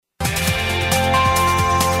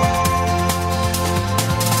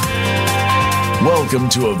Welcome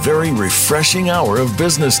to a very refreshing hour of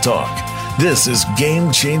business talk. This is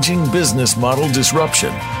Game-Changing Business Model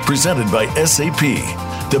Disruption, presented by SAP.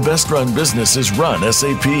 The best-run businesses run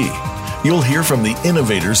SAP. You'll hear from the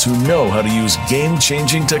innovators who know how to use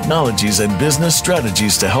game-changing technologies and business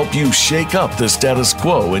strategies to help you shake up the status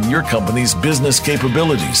quo in your company's business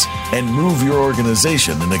capabilities and move your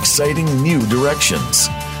organization in exciting new directions.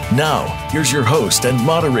 Now, here's your host and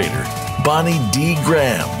moderator, Bonnie D.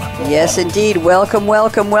 Graham. Yes, indeed. Welcome,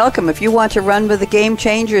 welcome, welcome. If you want to run with the Game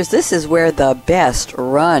Changers, this is where the best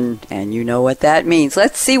run, and you know what that means.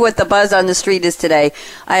 Let's see what the buzz on the street is today.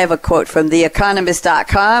 I have a quote from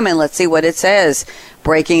theeconomist.com, and let's see what it says.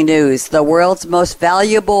 Breaking news. The world's most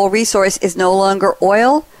valuable resource is no longer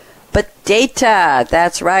oil, but data.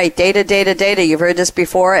 That's right. Data, data, data. You've heard this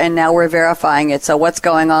before, and now we're verifying it. So what's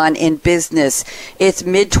going on in business? It's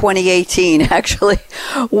mid-2018. Actually,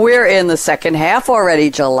 we're in the second half already,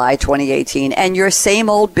 July 2018. And your same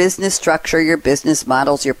old business structure, your business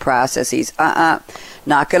models, your processes, not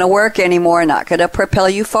going to work anymore, not going to propel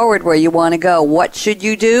you forward where you want to go. What should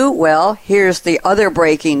you do? Well, here's the other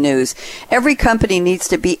breaking news. Every company needs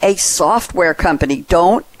to be a software company.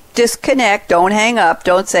 Don't disconnect, don't hang up,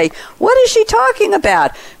 don't say, what is she talking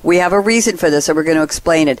about? We have a reason for this, and we're going to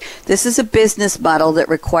explain it. This is a business model that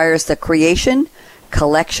requires the creation,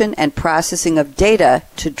 collection, and processing of data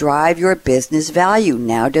to drive your business value.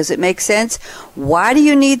 Now, does it make sense? Why do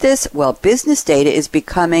you need this? Well, business data is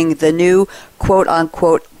becoming the new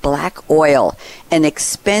quote-unquote black oil, an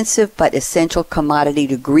expensive but essential commodity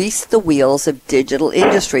to grease the wheels of digital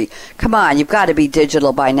industry. Come on, you've got to be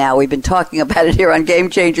digital by now. We've been talking about it here on Game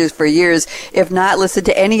Changers for years. If not, listen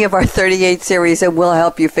to any of our 38 series and we'll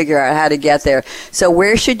help you figure out how to get there. So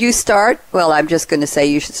where should you start? Well, I'm just going to say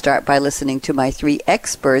you should start by listening to my 3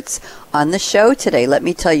 experts on the show today. Let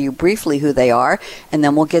me tell you briefly who they are, and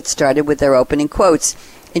then we'll get started with their opening quotes.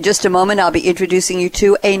 In just a moment, I'll be introducing you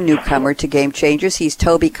to a newcomer to Game Changers. He's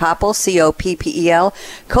Toby Coppel, Coppel,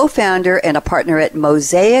 co-founder and a partner at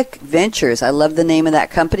Mosaic Ventures. I love the name of that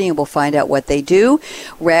company, and we'll find out what they do.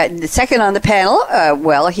 Second on the panel,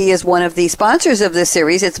 he is one of the sponsors of this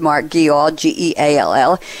series. It's Marc Geall,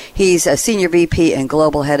 Geall. He's a senior VP and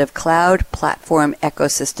global head of cloud platform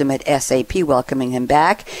ecosystem at SAP, welcoming him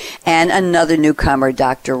back. And another newcomer,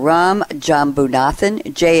 Dr.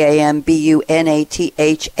 Jambunathan,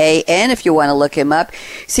 Jambunathan, if you want to look him up,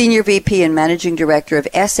 Senior VP and Managing Director of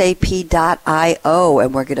SAP.io,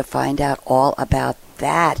 and we're going to find out all about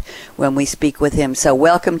that when we speak with him. So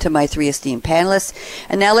welcome to my 3 esteemed panelists.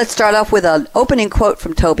 And now let's start off with an opening quote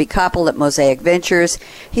from Toby Coppel at Mosaic Ventures.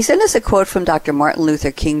 He sent us a quote from Dr. Martin Luther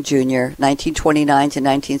King Jr., 1929 to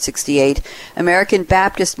 1968, American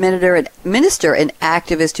Baptist minister and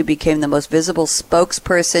activist who became the most visible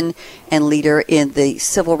spokesperson and leader in the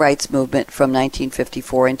civil rights movement from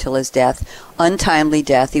 1954 until his death. Untimely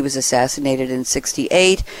death. He was assassinated in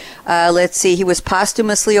 1968. He was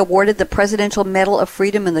posthumously awarded the Presidential Medal of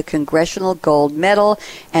Freedom and the Congressional Gold Medal.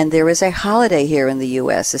 And there is a holiday here in the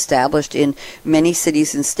U.S. established in many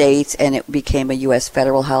cities and states, and it became a U.S.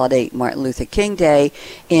 federal holiday, Martin Luther King Day,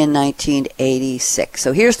 in 1986.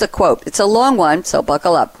 So here's the quote. It's a long one, so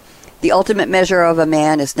buckle up. The ultimate measure of a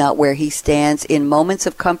man is not where he stands in moments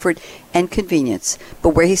of comfort and convenience, but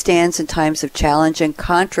where he stands in times of challenge and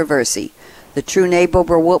controversy. The true neighbor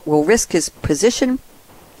will risk his position,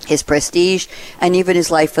 his prestige, and even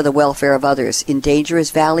his life for the welfare of others. In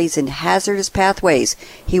dangerous valleys and hazardous pathways,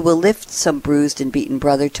 he will lift some bruised and beaten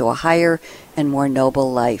brother to a higher and more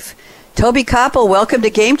noble life. Toby Coppel, welcome to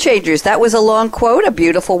Game Changers. That was a long quote, a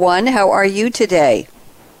beautiful one. How are you today?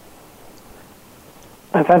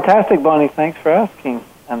 I'm fantastic, Bonnie. Thanks for asking.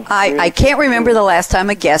 I can't remember the last time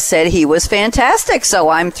a guest said he was fantastic, so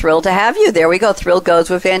I'm thrilled to have you. There we go. Thrilled goes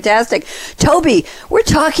with fantastic. Toby, we're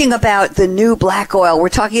talking about the new black oil. We're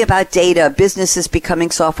talking about data, businesses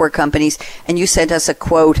becoming software companies, and you sent us a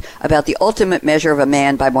quote about the ultimate measure of a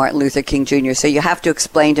man by Martin Luther King Jr., so you have to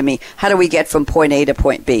explain to me, how do we get from point A to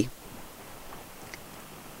point B?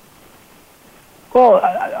 Well,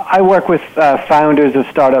 I work with founders of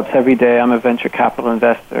startups every day. I'm a venture capital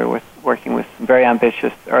investor working with some very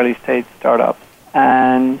ambitious early-stage startups.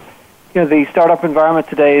 And, the startup environment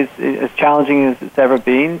today is as challenging as it's ever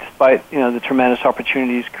been, despite, the tremendous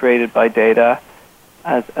opportunities created by data,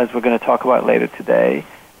 as we're going to talk about later today.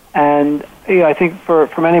 And, I think for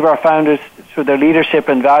many of our founders, sort of their leadership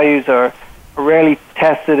and values are rarely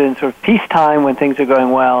tested in sort of peacetime when things are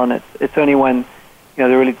going well, and it's only when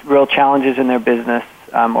there are really real challenges in their business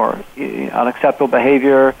or unacceptable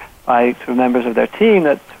behavior by sort of members of their team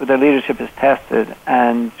that sort of their leadership is tested,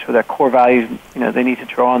 and sort of their core values, they need to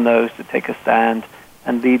draw on those to take a stand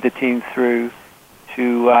and lead the team through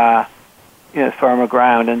to firmer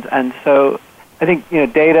ground. And so I think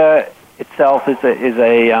data itself is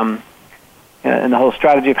and the whole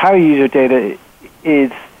strategy of how you use your data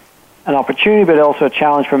is an opportunity, but also a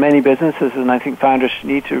challenge for many businesses. And I think founders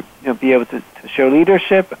need to be able to show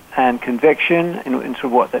leadership and conviction into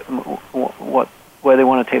where they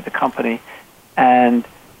want to take the company, and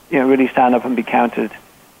really stand up and be counted.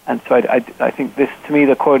 And so I think this, to me,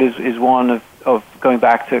 the quote is one of going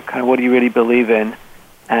back to kind of what do you really believe in,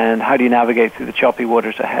 and how do you navigate through the choppy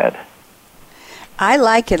waters ahead. I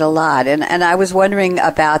like it a lot, and I was wondering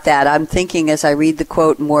about that. I'm thinking as I read the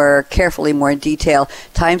quote more carefully, more in detail,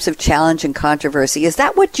 times of challenge and controversy. Is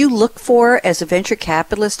that what you look for as a venture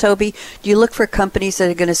capitalist, Toby? Do you look for companies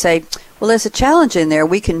that are going to say, well, there's a challenge in there,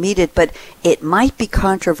 we can meet it, but it might be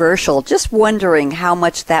controversial? Just wondering how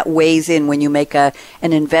much that weighs in when you make an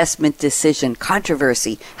investment decision.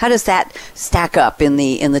 Controversy, how does that stack up in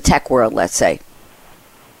the tech world, let's say?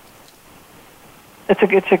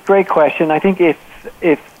 It's a great question. I think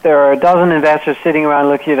if there are a dozen investors sitting around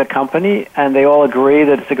looking at a company and they all agree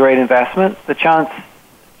that it's a great investment, the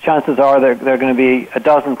chances are there are going to be a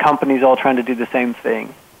dozen companies all trying to do the same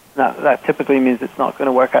thing. Now, that typically means it's not going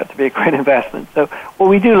to work out to be a great investment. So what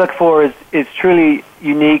we do look for is truly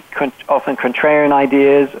unique, often contrarian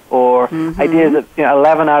ideas, or ideas that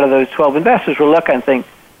 11 out of those 12 investors will look at and think,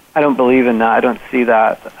 I don't believe in that, I don't see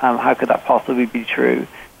that, how could that possibly be true?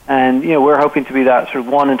 And we're hoping to be that sort of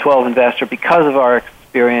 1 in 12 investor because of our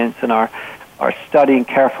experience and our studying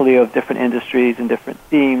carefully of different industries and different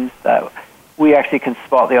themes, that we actually can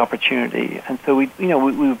spot the opportunity. And so we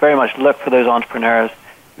very much look for those entrepreneurs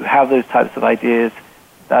who have those types of ideas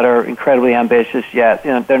that are incredibly ambitious, yet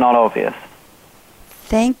they're not obvious.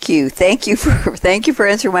 Thank you for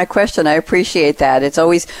answering my question. I appreciate that. It's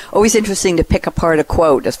always interesting to pick apart a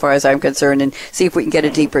quote, as far as I'm concerned, and see if we can get a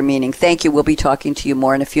deeper meaning. Thank you. We'll be talking to you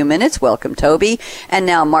more in a few minutes. Welcome, Toby. And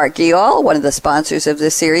now Marc Geall, one of the sponsors of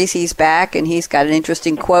this series. He's back, and he's got an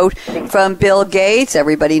interesting quote from Bill Gates.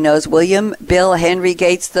 Everybody knows William Bill Henry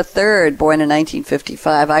Gates III, born in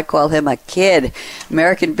 1955. I call him a kid.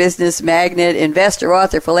 American business magnate, investor,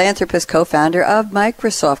 author, philanthropist, co-founder of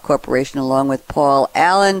Microsoft Corporation, along with Paul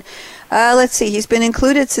Allen. Let's see, he's been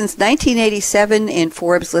included since 1987 in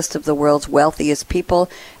Forbes' list of the world's wealthiest people.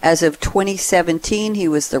 As of 2017, he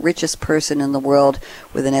was the richest person in the world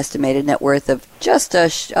with an estimated net worth of just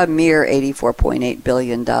a mere $84.8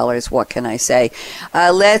 billion. What can I say?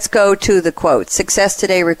 Let's go to the quote. Success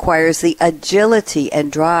today requires the agility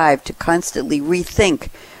and drive to constantly rethink,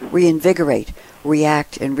 reinvigorate,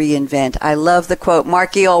 react, and reinvent. I love the quote.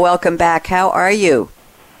 Marc Geall, welcome back. How are you?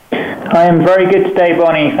 I am very good today,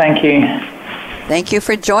 Bonnie. Thank you. Thank you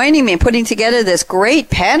for joining me and putting together this great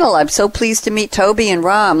panel. I'm so pleased to meet Toby and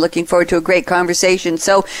Ram. Looking forward to a great conversation.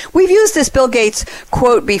 So we've used this Bill Gates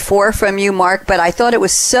quote before from you, Mark, but I thought it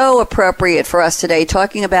was so appropriate for us today,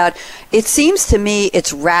 talking about, it seems to me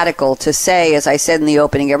it's radical to say, as I said in the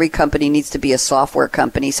opening, every company needs to be a software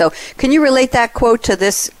company. So can you relate that quote to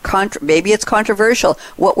this, maybe it's controversial,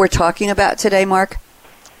 what we're talking about today, Mark?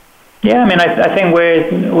 Yeah, I mean, I think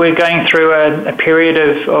we're going through a period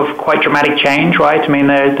of quite dramatic change, right? I mean,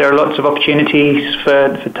 there are lots of opportunities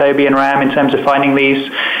for Toby and Ram in terms of finding these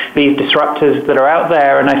disruptors that are out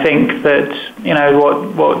there, and I think that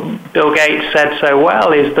what Bill Gates said so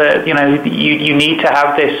well is that you need to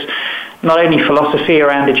have this not only philosophy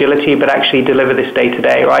around agility, but actually deliver this day to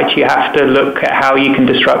day, right? You have to look at how you can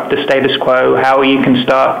disrupt the status quo, how you can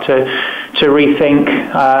start to rethink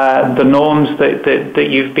the norms that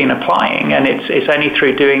you've been applying, and it's only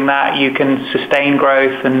through doing that you can sustain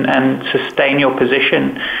growth and sustain your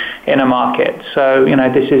position in a market. So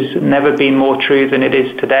this has never been more true than it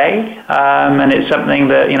is today, and it's something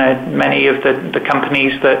that many of the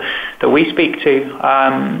companies that we speak to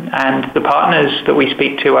and the partners that we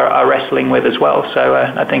speak to are wrestling with as well. So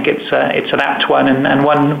I think it's an apt one and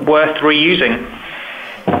one worth reusing.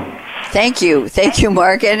 Thank you,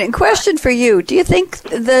 Mark. And a question for you: do you think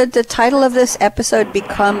the title of this episode,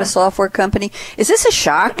 "Become a Software Company," is this a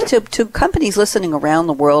shock to companies listening around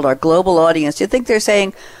the world, our global audience? Do you think they're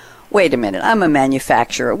saying, wait a minute, I'm a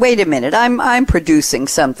manufacturer. Wait a minute, I'm producing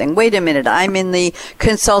something. Wait a minute, I'm in the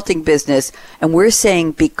consulting business. And we're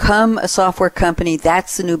saying become a software company.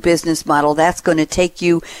 That's the new business model. That's going to take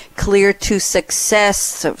you clear to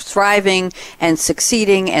success, thriving and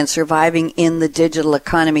succeeding and surviving in the digital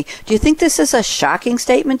economy. Do you think this is a shocking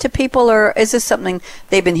statement to people, or is this something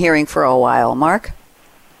they've been hearing for a while, Mark?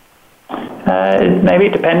 Maybe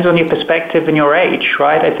it depends on your perspective and your age,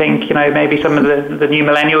 right? I think maybe some of the new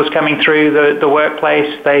millennials coming through the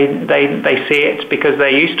workplace, they see it because they're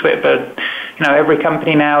used to it. But every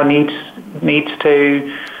company now needs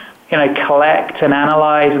to collect and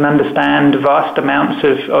analyze and understand vast amounts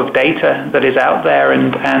of data that is out there,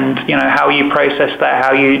 and how you process that,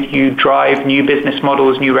 how you drive new business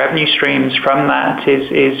models, new revenue streams from that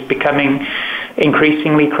is becoming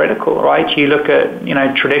increasingly critical, right? You look at,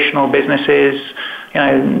 traditional businesses,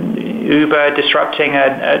 Uber disrupting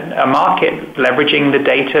a market, leveraging the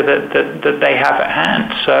data that they have at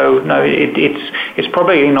hand. So no, it's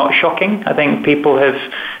probably not shocking. I think people have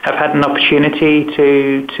had an opportunity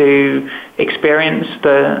to experience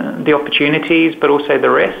the opportunities, but also the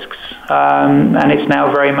risks. And it's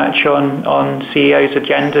now very much on CEOs'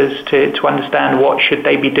 agendas to understand what should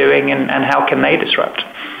they be doing and how can they disrupt.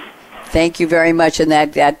 Thank you very much. And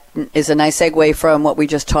that is a nice segue from what we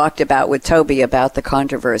just talked about with Toby about the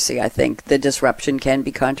controversy. I think the disruption can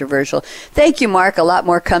be controversial. Thank you, Marc. A lot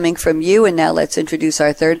more coming from you. And now let's introduce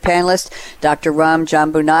our third panelist, Dr. Ram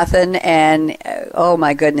Jambunathan. And oh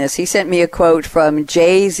my goodness, he sent me a quote from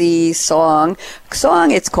Jay-Z's song.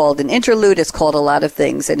 It's called an interlude. It's called a lot of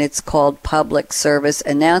things, and it's called Public Service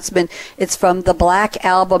Announcement. It's from the Black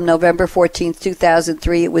Album, November 14th,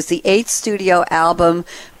 2003. It was the 8th studio album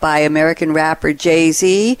by American rapper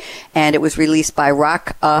Jay-Z, and it was released by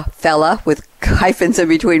Rockefeller with hyphens in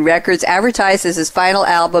between records, advertised as his final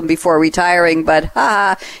album before retiring, but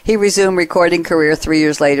he resumed recording career 3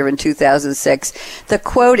 years later in 2006. The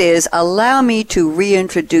quote is, "Allow me to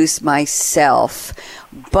reintroduce myself."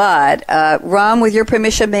 But, Ram, with your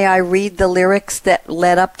permission, may I read the lyrics that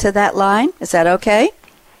led up to that line? Is that okay?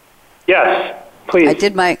 Yes. Please. I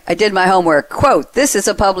did my homework. Quote, this is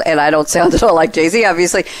a public, and I don't sound at all like Jay-Z,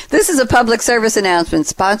 obviously. This is a public service announcement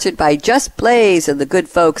sponsored by Just Blaze and the good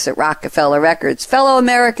folks at Rockefeller Records. Fellow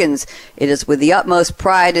Americans, it is with the utmost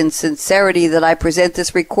pride and sincerity that I present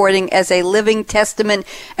this recording as a living testament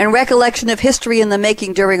and recollection of history in the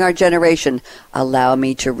making during our generation. Allow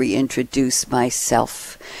me to reintroduce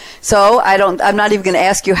myself. So I'm not even going to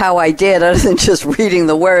ask you how I did other than just reading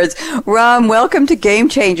the words. Ram, welcome to Game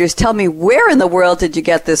Changers. Tell me, where in the world did you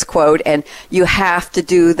get this quote? And you have to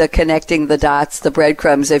do the connecting the dots, the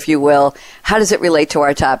breadcrumbs, if you will. How does it relate to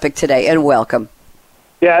our topic today? And welcome.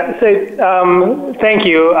 Yeah, so, thank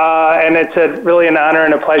you. And it's really an honor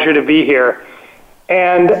and a pleasure to be here.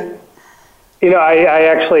 And, I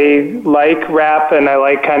actually like rap, and I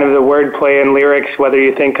like kind of the wordplay and lyrics, whether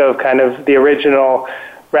you think of kind of the original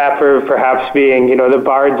rapper perhaps being, the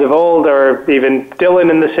bards of old, or even Dylan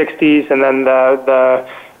in the 60s, and then the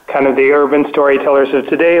kind of the urban storytellers of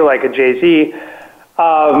today, like a Jay-Z.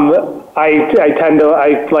 I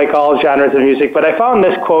like all genres of music, but I found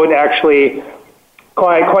this quote actually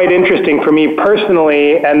quite interesting for me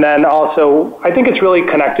personally, and then also I think it's really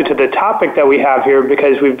connected to the topic that we have here,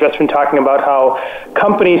 because we've just been talking about how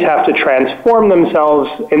companies have to transform themselves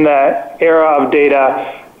in the era of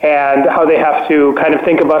data, and how they have to kind of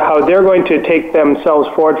think about how they're going to take themselves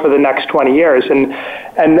forward for the next 20 years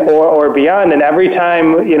or beyond. And every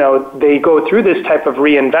time, they go through this type of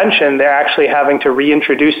reinvention, they're actually having to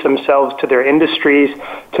reintroduce themselves to their industries,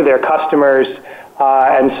 to their customers,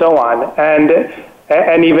 and so on.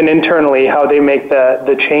 And even internally, how they make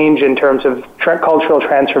the change in terms of cultural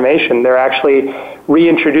transformation. They're actually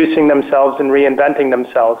reintroducing themselves and reinventing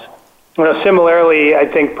themselves. Similarly, I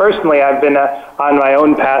think personally, I've been on my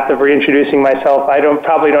own path of reintroducing myself. I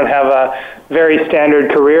probably don't have a very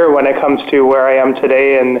standard career when it comes to where I am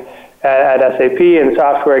today at SAP and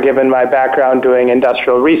software, given my background doing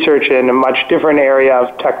industrial research in a much different area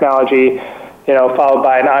of technology, followed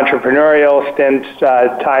by an entrepreneurial stint,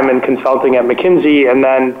 time in consulting at McKinsey, and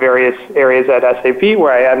then various areas at SAP,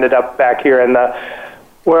 where I ended up back here in the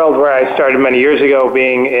world where I started many years ago,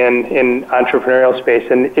 being in entrepreneurial space.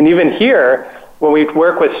 And even here, when we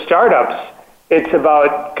work with startups, it's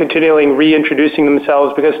about continually reintroducing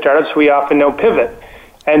themselves, because startups, we often know, pivot.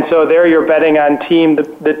 And so there you're betting on team,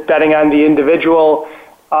 betting on the individual,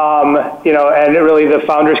 and really the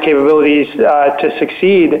founder's capabilities to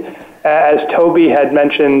succeed. As Toby had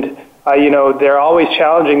mentioned, they're always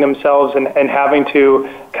challenging themselves and having to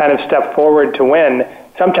kind of step forward to win.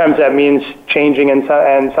 Sometimes that means changing, and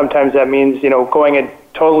sometimes that means going a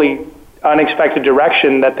totally unexpected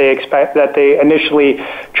direction that they initially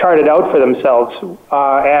charted out for themselves,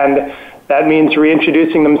 and that means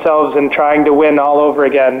reintroducing themselves and trying to win all over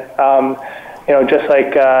again. Just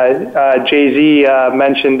like Jay-Z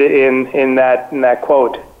mentioned in that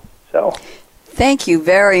quote. So. Thank you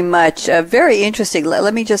very much. Very interesting.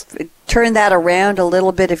 Let me just turn that around a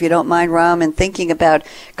little bit, if you don't mind, Ram, and thinking about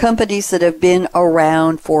companies that have been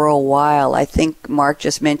around for a while. I think Marc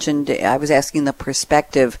just mentioned, I was asking the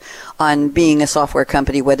perspective on being a software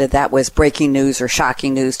company, whether that was breaking news or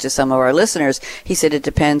shocking news to some of our listeners. He said it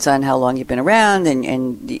depends on how long you've been around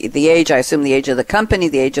and the age, I assume the age of the company,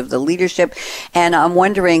 the age of the leadership. And I'm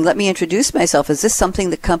wondering, let me introduce myself. Is this something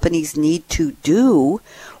that companies need to do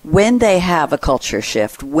when they have a culture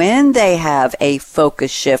shift, when they have a focus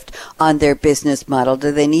shift on their business model?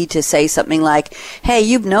 Do they need to say something like, hey,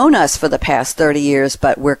 you've known us for the past 30 years,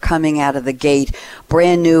 but we're coming out of the gate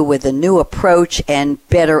brand new with a new approach and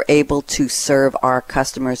better able to serve our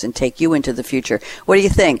customers and take you into the future? What do you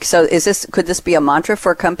think? So could this be a mantra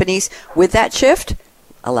for companies with that shift?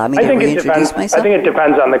 Allow me to reintroduce myself. I think it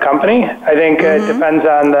depends on the company. I think it depends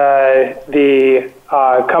on the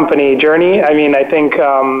company journey. I mean, I think,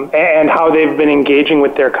 and how they've been engaging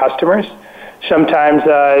with their customers. Sometimes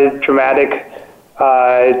dramatic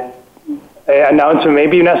announcement may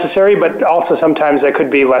be necessary, but also sometimes that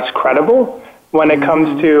could be less credible when it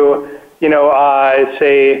comes to,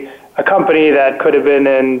 say, a company that could have been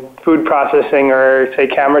in food processing or, say,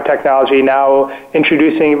 camera technology, now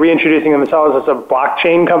reintroducing themselves as a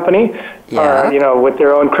blockchain company, or, with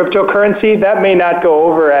their own cryptocurrency. That may not go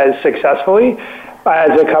over as successfully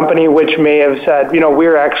as a company which may have said,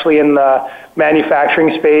 we're actually in the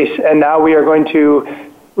manufacturing space, and now we are going to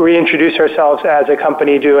reintroduce ourselves as a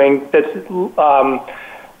company that's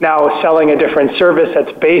now selling a different service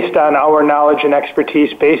that's based on our knowledge and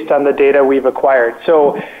expertise, based on the data we've acquired.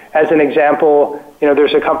 So, as an example,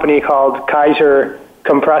 there's a company called Kaiser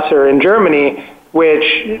Compressor in Germany, which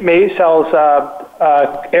sells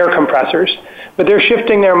air compressors. But they're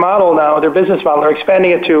shifting their model now, their business model. They're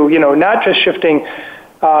expanding it to, not just selling,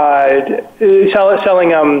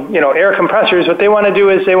 air compressors. What they want to do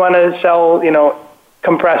is they want to sell,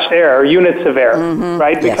 compressed air or units of air,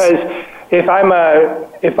 right? Yes. Because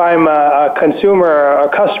if I'm a consumer or a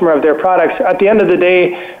customer of their products, at the end of the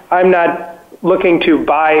day, I'm not looking to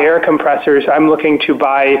buy air compressors. I'm looking to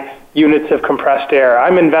buy units of compressed air.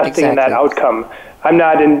 I'm investing in that outcome. I'm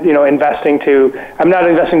not investing to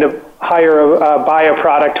buy a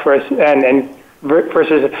product versus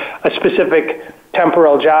a specific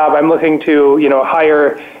temporal job. I'm looking to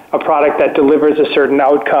hire a product that delivers a certain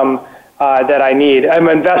outcome that I need. I'm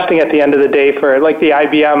investing at the end of the day for, like, the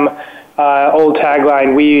IBM old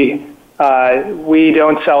tagline, we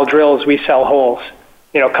don't sell drills, we sell holes.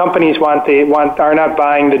 Companies are not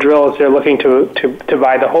buying the drills, they're looking to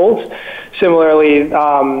buy the holes. Similarly,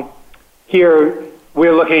 here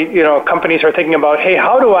we're looking, companies are thinking about, hey,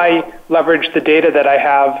 how do I leverage the data that I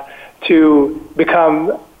have to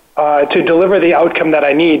become, to deliver the outcome that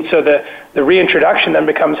I need? So the reintroduction then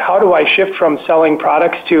becomes, how do I shift from selling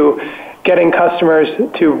products to getting customers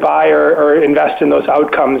to buy or invest in those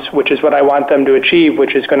outcomes, which is what I want them to achieve,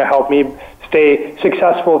 which is going to help me stay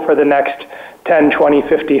successful for the next 10, 20,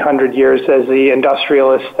 50, 100 years, as the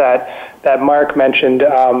industrialists that Marc mentioned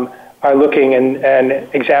are looking and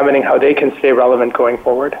examining how they can stay relevant going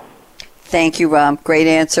forward. Thank you, Ram. Great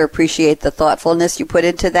answer. Appreciate the thoughtfulness you put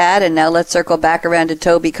into that. And now let's circle back around to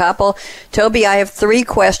Toby Coppel. Toby, I have 3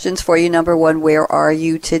 questions for you. Number 1, where are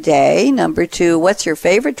you today? Number 2, what's your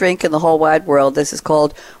favorite drink in the whole wide world? This is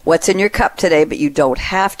called What's in Your Cup Today, but you don't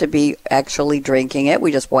have to be actually drinking it.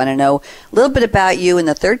 We just want to know a little bit about you. And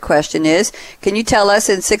the third question is, can you tell us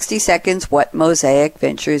in 60 seconds what Mosaic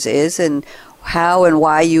Ventures is and how and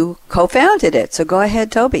why you co-founded it? So go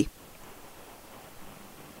ahead, Toby.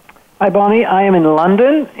 Hi, Bonnie. I am in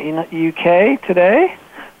London, in the UK today.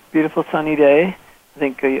 Beautiful sunny day. I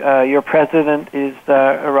think your president is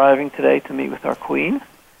arriving today to meet with our Queen.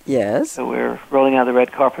 Yes. So we're rolling out the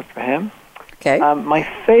red carpet for him. Okay. My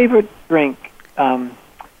favorite drink, I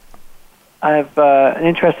have an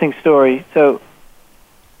interesting story. So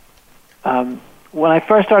when I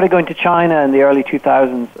first started going to China in the early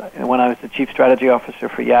 2000s, when I was the chief strategy officer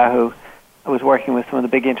for Yahoo, I was working with some of the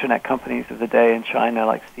big internet companies of the day in China,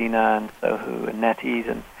 like Sina and Sohu and NetEase,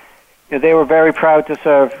 and they were very proud to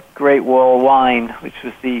serve Great Wall wine, which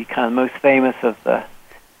was the kind of most famous of the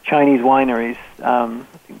Chinese wineries. I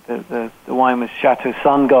think the wine was Chateau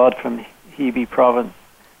Sun God from Hebei province,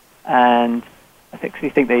 and I actually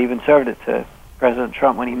think they even served it to President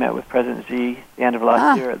Trump when he met with President Xi at the end of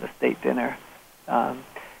last year at the state dinner. I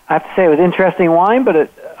have to say it was interesting wine, but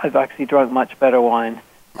I've actually drunk much better wine.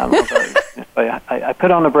 I put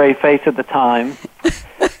on a brave face at the time,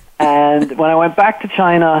 and when I went back to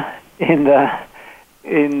China in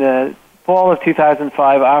the fall of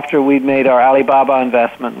 2005, after we'd made our Alibaba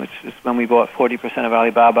investment, which is when we bought 40% of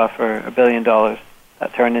Alibaba for $1 billion,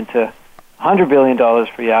 that turned into $100 billion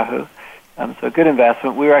for Yahoo. So a good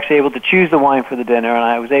investment. We were actually able to choose the wine for the dinner, and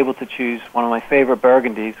I was able to choose one of my favorite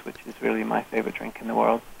Burgundies, which is really my favorite drink in the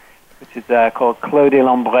world, which is called Clos des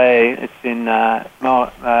Lambrais. It's in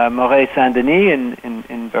Moray Saint-Denis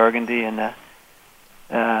in Burgundy, and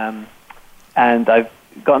I've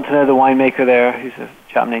gotten to know the winemaker there, who's a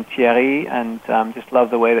chap named Thierry, and just love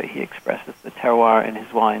the way that he expresses the terroir in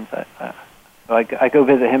his wines. So I go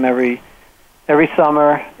visit him every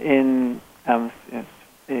summer in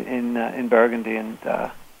Burgundy, and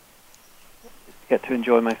get to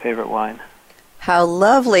enjoy my favorite wine. How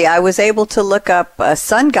lovely. I was able to look up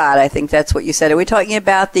Sun God, I think that's what you said. Are we talking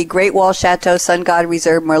about the Great Wall Chateau Sun God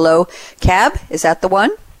Reserve Merlot Cab? Is that the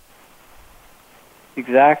one?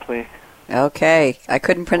 Exactly. Okay. I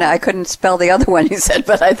couldn't spell the other one you said,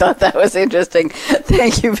 but I thought that was interesting.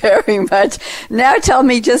 Thank you very much. Now tell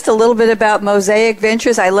me just a little bit about Mosaic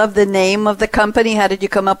Ventures. I love the name of the company. How did you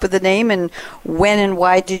come up with the name, and when and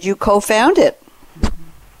why did you co-found it?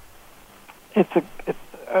 It's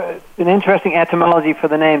an interesting etymology for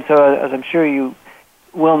the name. So as I'm sure you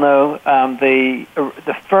will know, the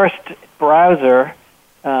first browser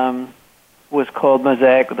was called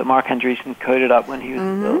Mosaic, that Marc Andreessen coded up when he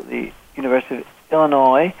was at the University of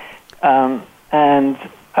Illinois, and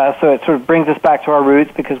so it sort of brings us back to our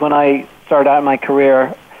roots, because when I started out my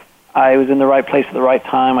career, I was in the right place at the right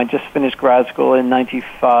time. I just finished grad school in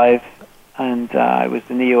 '95, and I was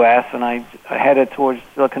in the U.S., and I headed towards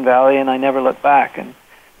Silicon Valley, and I never looked back. And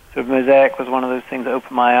sort of Mosaic was one of those things that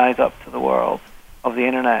opened my eyes up to the world of the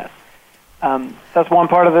internet. That's one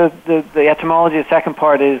part of the etymology. The second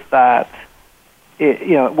part is that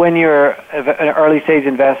when you're an early stage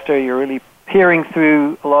investor, you're really peering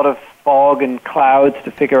through a lot of fog and clouds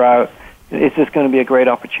to figure out, is this going to be a great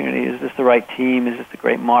opportunity? Is this the right team? Is this a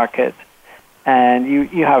great market? And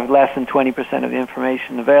you have less than 20% of the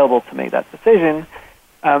information available to make that decision.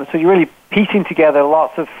 So you're really piecing together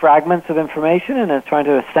lots of fragments of information and then trying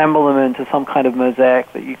to assemble them into some kind of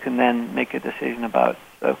mosaic that you can then make a decision about.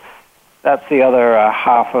 So that's the other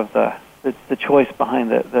half of the choice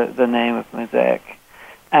behind the name of Mosaic.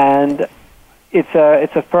 And it's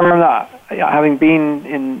a firm that, having been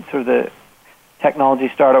in sort of the technology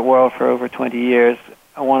startup world for over 20 years,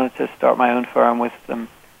 I wanted to start my own firm with some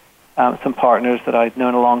partners that I'd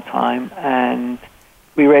known a long time, and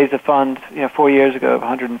we raised a fund 4 years ago of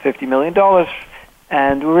 $150 million,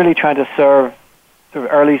 and we're really trying to serve sort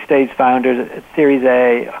of early stage founders at Series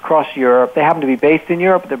A across Europe. They happen to be based in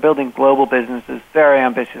Europe, but they're building global businesses, very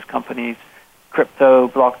ambitious companies, crypto,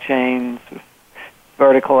 blockchain, sort of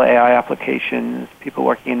vertical AI applications, people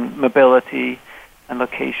working in mobility and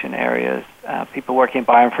location areas, people working in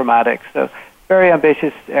bioinformatics. So very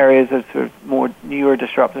ambitious areas of sort of more newer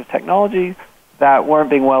disruptive technology that weren't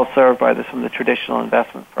being well served by some of the traditional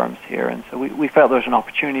investment firms here. And so we felt there was an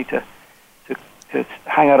opportunity to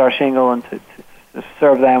hang out our shingle and to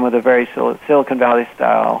serve them with a very Silicon Valley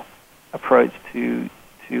style approach to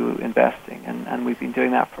investing. And we've been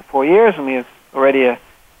doing that for 4 years, and we have already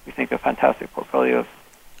we think a fantastic portfolio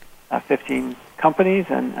of 15 companies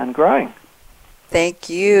and growing. Thank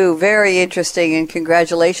you. Very interesting, and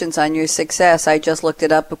congratulations on your success. I just looked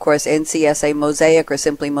it up. Of course, NCSA Mosaic, or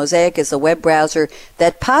simply Mosaic, is the web browser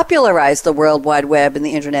that popularized the World Wide Web and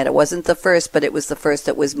the Internet. It wasn't the first, but it was the first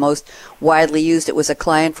that was most widely used. It was a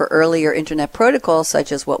client for earlier Internet protocols,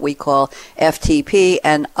 such as what we call FTP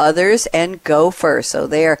and others, and Gopher. So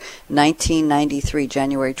there, 1993,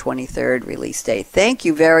 January 23rd release date. Thank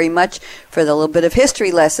you very much for the little bit of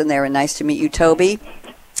history lesson there, and nice to meet you, Toby.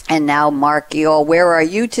 And now, Marc Geall, where are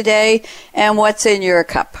you today, and what's in your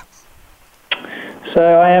cup? So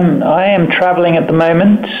I am traveling at the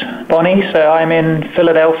moment, Bonnie. So I'm in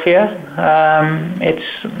Philadelphia.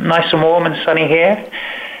 It's nice and warm and sunny here.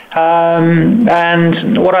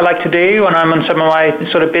 And what I like to do when I'm on some of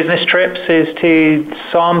my sort of business trips is to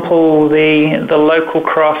sample the local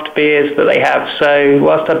craft beers that they have. So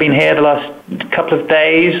whilst I've been here the last couple of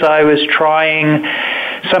days, I was trying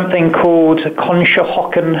something called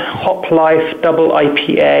Conshohocken Hop Life Double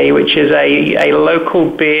IPA, which is a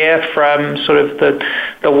local beer from sort of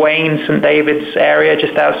the Wayne St. David's area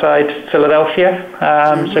just outside Philadelphia,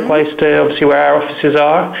 so close to obviously where our offices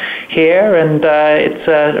are here, and it's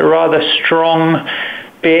a rather strong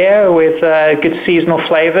beer with good seasonal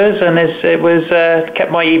flavors, and it was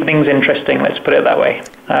kept my evenings interesting, let's put it that way.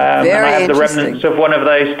 And I have the remnants of one of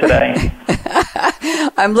those today.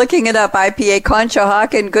 I'm looking it up. IPA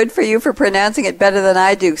Conshohocken. Good for you for pronouncing it better than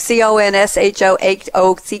I do. Conshohocken.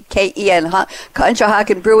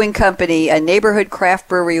 Conshohocken Brewing Company, a neighborhood craft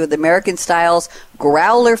brewery with American styles,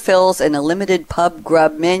 growler fills, and a limited pub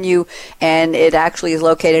grub menu. And it actually is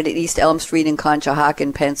located at East Elm Street in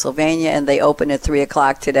Conshohocken, Pennsylvania. And they open at 3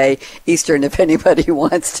 o'clock today, Eastern, if anybody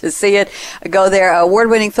wants to see it. Go there.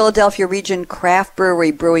 Award-winning Philadelphia region craft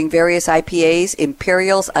brewery, brewing various IPAs,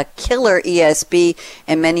 Imperials, a killer ESB,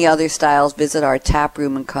 and many other styles. Visit our tap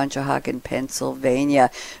room in Conshohocken,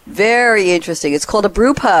 Pennsylvania. Very interesting. It's called a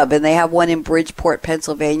brew pub, and they have one in Bridgeport,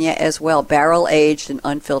 Pennsylvania as well. Barrel-aged and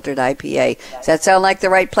unfiltered IPA. Does that sound like the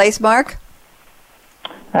right place, Mark?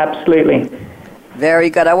 Absolutely. Very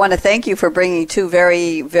good. I want to thank you for bringing two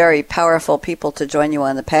very, very powerful people to join you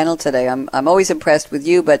on the panel today. I'm always impressed with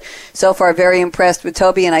you, but so far very impressed with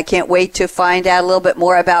Toby, and I can't wait to find out a little bit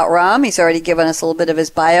more about Ram. He's already given us a little bit of his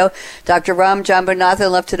bio. Dr. Ram Jambunathan, I'd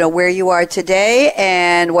love to know where you are today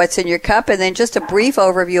and what's in your cup, and then just a brief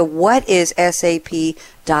overview of what is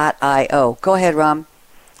SAP.io. Go ahead, Ram.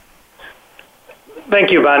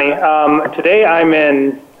 Thank you, Bonnie. Today I'm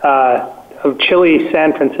in chilly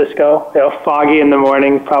San Francisco. Foggy in the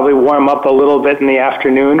morning, probably warm up a little bit in the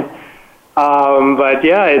afternoon. But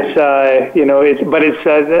yeah, it's I'd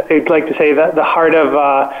like to say that the heart of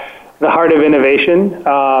innovation.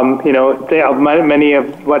 Many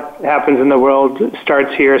of what happens in the world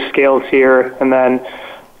starts here, scales here, and then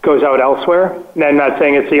goes out elsewhere. And I'm not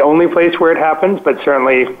saying it's the only place where it happens, but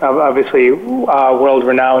certainly, obviously, world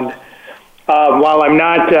renowned. While I'm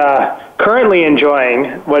not currently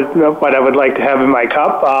enjoying what I would like to have in my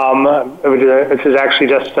cup, which is actually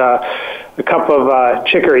just a cup of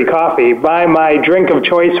chicory coffee, my drink of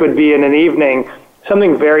choice would be in an evening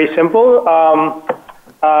something very simple,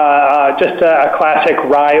 just a classic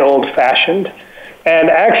rye old-fashioned. And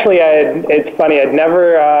actually, it's funny, I'd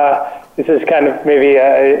never, this is kind of maybe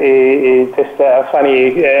just a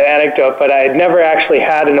funny anecdote, but I had never actually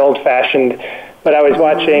had an old-fashioned. But I was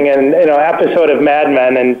watching an episode of Mad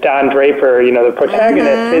Men, and Don Draper, the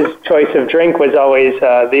protagonist, his choice of drink was always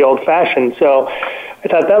the old-fashioned. So I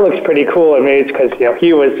thought that looks pretty cool, and maybe it's because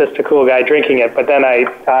he was just a cool guy drinking it. But then I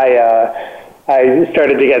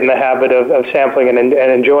started to get in the habit of sampling and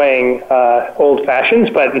enjoying old-fashions,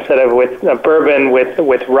 but instead of with bourbon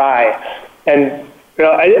with rye. And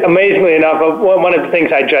amazingly enough, one of the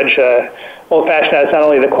things I judge old-fashioned as not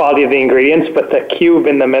only the quality of the ingredients, but the cube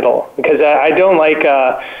in the middle. Because I don't like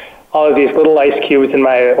all of these little ice cubes in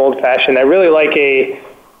my old-fashioned. I really like a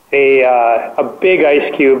big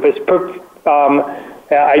ice cube. It's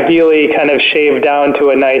ideally kind of shaved down to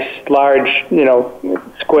a nice, large,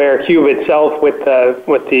 square cube itself with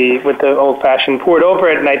the old-fashioned poured over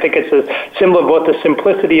it. And I think it's a symbol of both the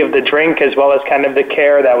simplicity of the drink as well as kind of the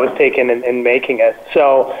care that was taken in making it.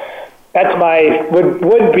 So that's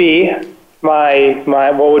would be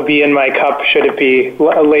what would be in my cup should it be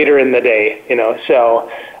later in the day. So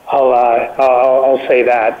I'll say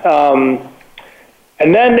that.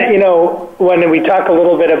 And then, when we talk a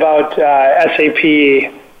little bit about SAP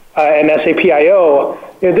and SAP.io,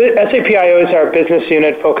 SAP.io is our business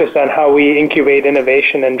unit focused on how we incubate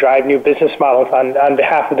innovation and drive new business models on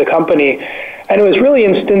behalf of the company. And it was really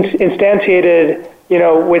instantiated,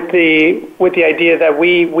 with the idea that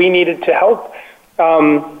we needed to help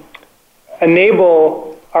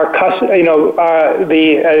enable our a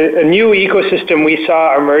new ecosystem we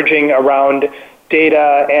saw emerging around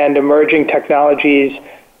data and emerging technologies,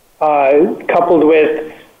 coupled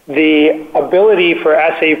with the ability for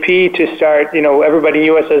SAP to start, everybody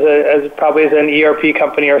knew us as probably as an ERP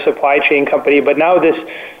company or supply chain company, but now this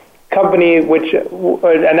company,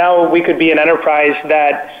 and now we could be an enterprise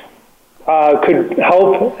that could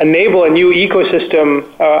help enable a new ecosystem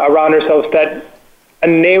around ourselves that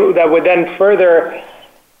would then further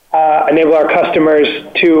enable our customers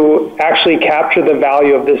to actually capture the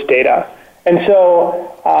value of this data. And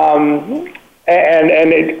so,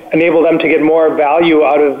 and it enabled them to get more value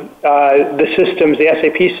out of the systems, the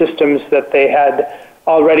SAP systems that they had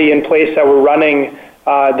already in place that were running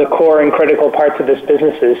the core and critical parts of this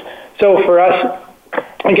businesses. So for us,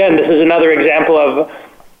 again, this is another example of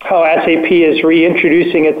how SAP is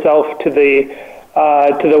reintroducing itself to the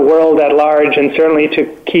world at large, and certainly to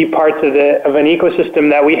key parts of an ecosystem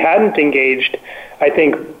that we hadn't engaged, I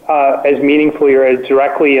think, as meaningfully or as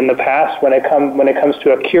directly in the past when it comes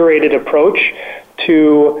to a curated approach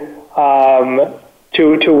to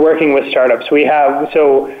working with startups.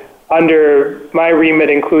 So under my remit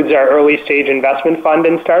includes our early stage investment fund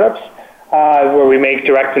in startups, where we make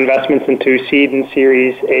direct investments into seed and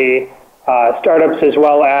Series A startups, as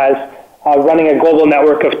well as running a global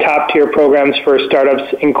network of top-tier programs for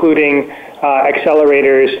startups, including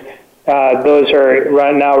accelerators. Those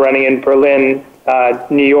are now running in Berlin,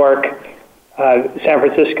 New York, San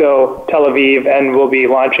Francisco, Tel Aviv, and we'll be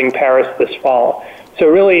launching Paris this fall. So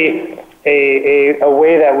really a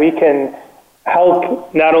way that we can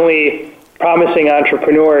help not only promising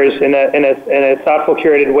entrepreneurs in a thoughtful,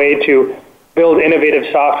 curated way to build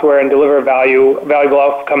innovative software and deliver valuable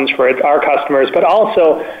outcomes for our customers, but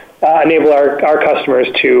also enable our customers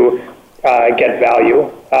to get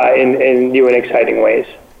value in new and exciting ways.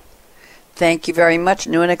 Thank you very much.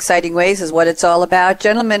 New and exciting ways is what it's all about.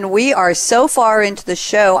 Gentlemen, we are so far into the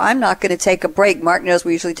show, I'm not going to take a break. Mark knows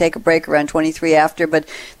we usually take a break around 23 after, but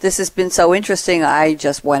this has been so interesting. I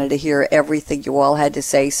just wanted to hear everything you all had to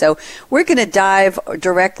say. So we're going to dive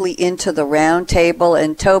directly into the round table.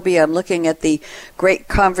 And Toby, I'm looking at the great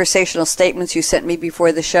conversational statements you sent me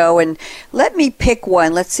before the show, and let me pick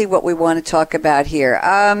one. Let's see what we want to talk about here.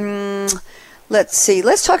 Let's see.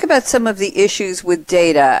 Let's talk about some of the issues with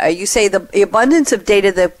data. You say the abundance of data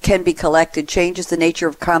that can be collected changes the nature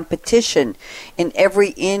of competition in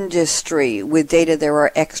every industry. With data, there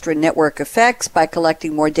are extra network effects. By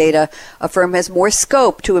collecting more data, a firm has more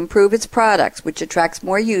scope to improve its products, which attracts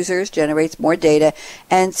more users, generates more data,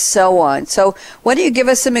 and so on. So why don't you give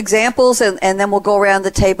us some examples, and then we'll go around the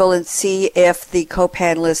table and see if the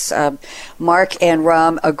co-panelists, Mark and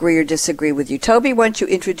Ram, agree or disagree with you. Toby, why don't you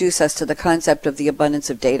introduce us to the concept of the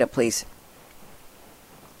abundance of data, please?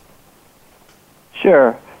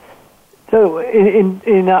 Sure. So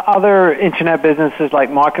in other internet businesses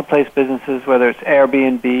like marketplace businesses, whether it's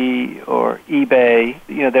Airbnb or eBay,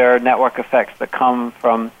 there are network effects that come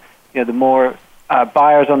from, the more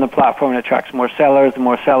buyers on the platform, it attracts more sellers. The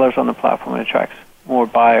more sellers on the platform, it attracts more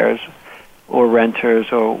buyers or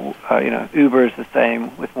renters, or Uber is the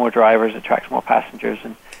same. With more drivers, it attracts more passengers.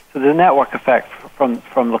 And so there's a network effect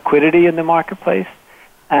from liquidity in the marketplace.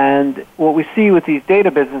 And what we see with these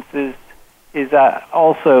data businesses is that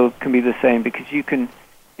also can be the same, because you can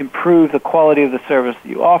improve the quality of the service that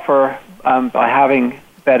you offer by having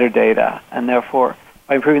better data. And therefore,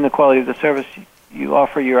 by improving the quality of the service you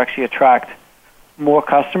offer, you actually attract more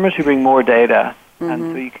customers who bring more data. Mm-hmm.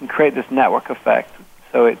 And so you can create this network effect.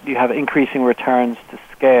 So you have increasing returns to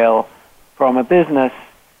scale from a business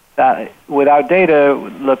that without data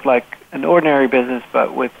would look like an ordinary business,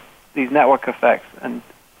 but with these network effects and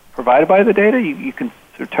provided by the data, you can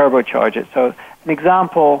sort of turbocharge it. So an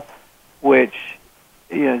example which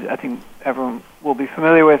I think everyone will be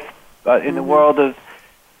familiar with, but in the world of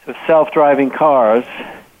sort of self-driving cars,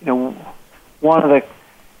 one of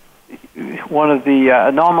the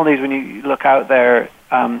anomalies when you look out there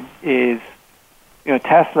is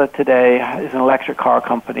Tesla today is an electric car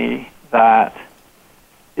company that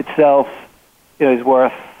itself is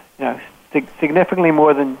worth significantly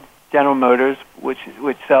more than General Motors, which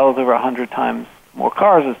sells over 100 times more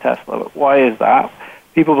cars as Tesla. But why is that?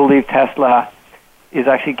 People believe Tesla is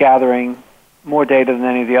actually gathering more data than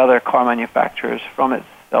any of the other car manufacturers from its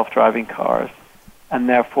self-driving cars, and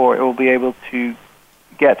therefore it will be able to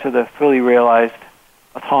get to the fully realized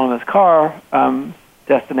autonomous car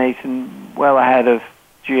destination well ahead of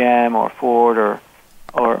GM or Ford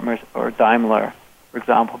or Daimler, for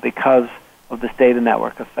example, because of this data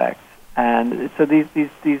network effect. And so these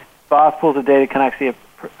vast pools of data can actually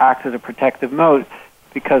act as a protective moat,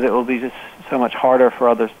 because it will be just so much harder for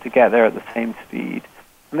others to get there at the same speed.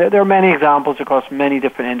 And there are many examples across many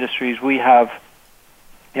different industries. We have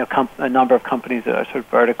a number of companies that are sort of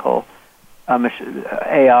vertical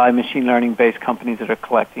AI, machine learning-based companies that are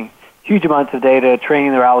collecting huge amounts of data,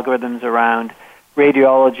 training their algorithms around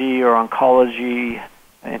radiology or oncology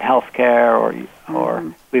in healthcare,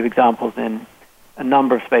 or we have examples in a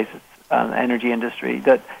number of spaces, energy industry,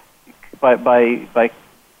 that by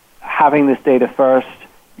having this data first,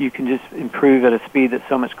 you can just improve at a speed that's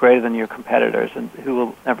so much greater than your competitors, and who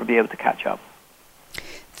will never be able to catch up.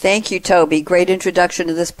 Thank you, Toby. Great introduction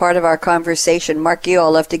to this part of our conversation. Marc Geall,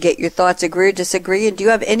 I'd love to get your thoughts, agree or disagree. And do you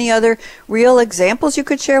have any other real examples you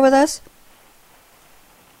could share with us?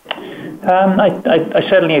 I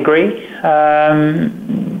certainly agree.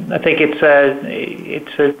 I think it's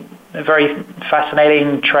a very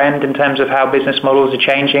fascinating trend in terms of how business models are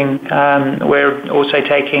changing. We're also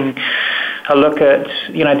taking a look at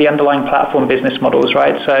the underlying platform business models,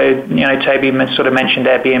 right? So Toby sort of mentioned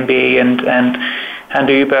Airbnb and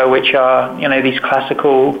Uber, which are these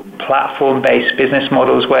classical platform-based business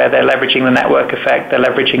models where they're leveraging the network effect, they're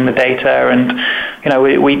leveraging the data, and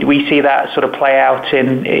we see that sort of play out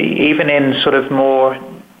even in sort of more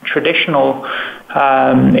traditional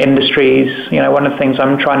industries. One of the things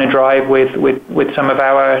I'm trying to drive with some of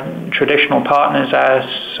our traditional partners, our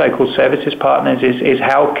so-called services partners, is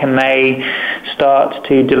how can they start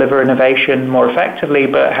to deliver innovation more effectively,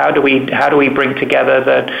 but how do we bring together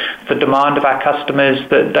the demand of our customers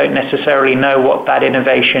that don't necessarily know what that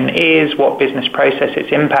innovation is, what business process it's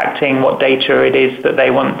impacting, what data it is that they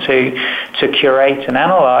want to curate and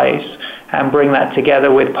analyze, and bring that together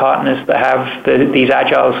with partners that have these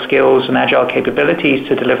agile skills and agile capabilities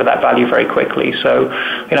to deliver that value very quickly. So,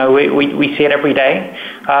 we see it every day.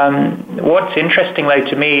 What's interesting, though,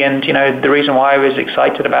 to me, and, the reason why I was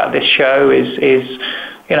excited about this show is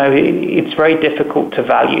it's very difficult to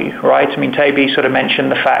value, right? I mean, Toby sort of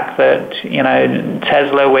mentioned the fact that,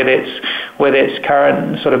 Tesla with its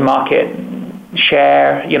current sort of market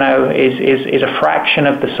share, is a fraction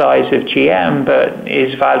of the size of GM, but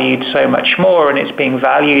is valued so much more, and it's being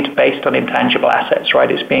valued based on intangible assets, right?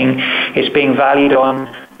 It's being valued on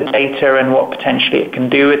the data and what potentially it can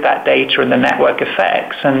do with that data and the network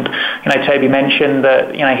effects. And Toby mentioned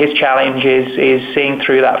that his challenge is seeing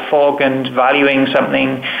through that fog and valuing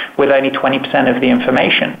something with only 20% of the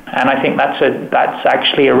information. And I think that's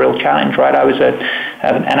actually a real challenge, right? I was an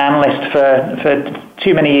analyst for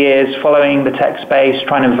too many years following the tech space,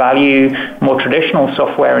 trying to value more traditional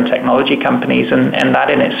software and technology companies, and that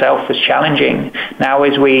in itself was challenging. Now,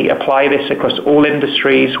 as we apply this across all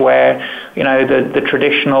industries where, the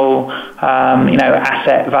traditional,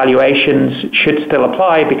 asset valuations should still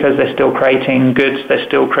apply because they're still creating goods, they're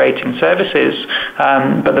still creating services,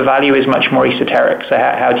 but the value is much more esoteric. So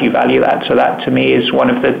how do you value that? So that, to me, is one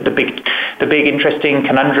of the big interesting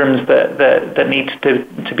conundrums that needs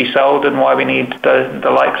to be solved, and why we need the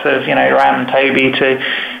likes of Ram and Toby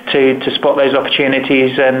to spot those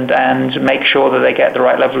opportunities and make sure that they get the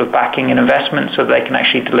right level of backing and investment so that they can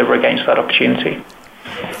actually deliver against that opportunity.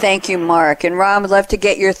 Thank you, Mark. And Ram, I'd love to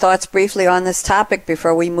get your thoughts briefly on this topic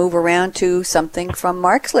before we move around to something from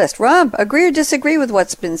Mark's list. Ram, agree or disagree with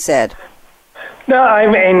what's been said? No, I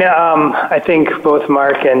mean, I think both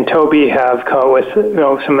Mark and Toby have come up with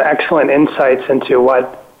some excellent insights into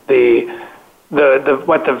what the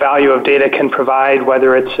value of data can provide,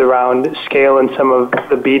 whether it's around scale in some of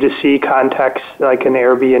the B2C contexts like an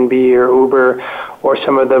Airbnb or Uber, or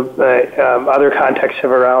some of the other contexts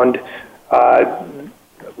of around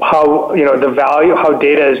how the value, how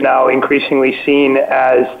data is now increasingly seen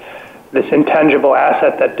as this intangible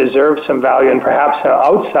asset that deserves some value and perhaps an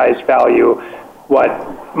outsized value. What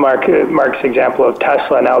Mark's example of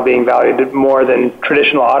Tesla now being valued more than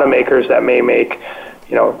traditional automakers that may make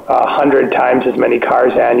 100 times as many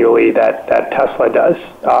cars annually that Tesla does,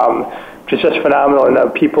 which is just phenomenal. And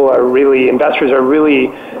investors are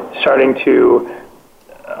really starting to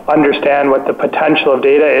understand what the potential of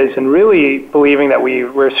data is, and really believing that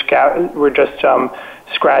we're just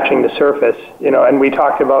scratching the surface. And we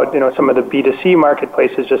talked about some of the B2C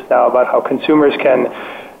marketplaces just now, about how consumers can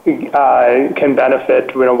benefit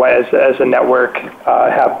as a network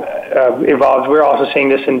have evolved. We're also seeing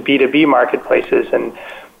this in B2B marketplaces, and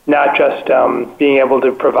not just being able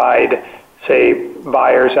to provide, say,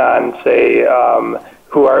 buyers on, say,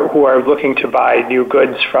 who are looking to buy new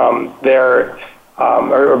goods from their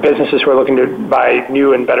or businesses who are looking to buy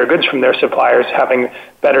new and better goods from their suppliers, having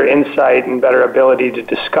better insight and better ability to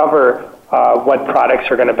discover what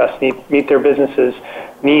products are going to best meet their businesses'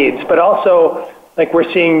 needs. But also, like,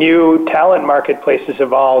 we're seeing new talent marketplaces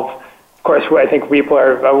evolve. Of course, I think people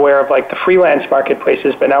are aware of the freelance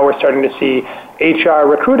marketplaces, but now we're starting to see HR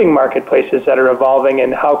recruiting marketplaces that are evolving.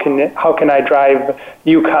 And how can I drive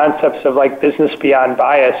new concepts of business beyond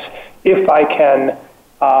bias if I can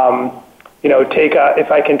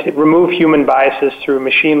remove human biases through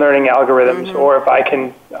machine learning algorithms, or if I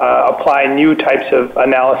can apply new types of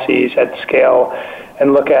analyses at scale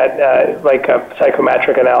and look at a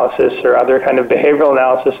psychometric analysis or other kind of behavioral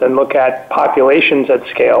analysis, and look at populations at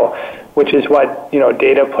scale, which is what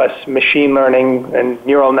data plus machine learning and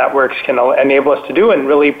neural networks can enable us to do, and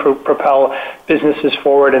really propel businesses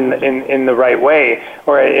forward in the right way,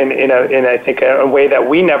 or in I think a way that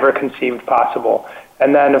we never conceived possible.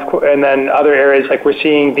 And then other areas, like we're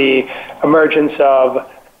seeing the emergence of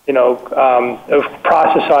of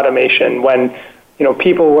process automation, when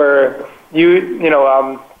people were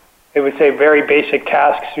I would say very basic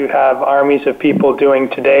tasks you have armies of people doing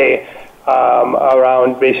today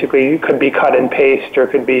around, basically could be cut and paste, or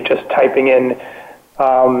could be just typing in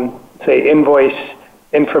say invoice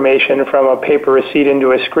information from a paper receipt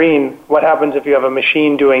into a screen. What happens if you have a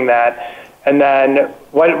machine doing that? And then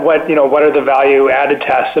what are the value added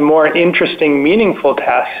tasks, the more interesting, meaningful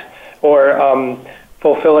tasks, or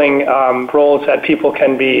fulfilling roles that people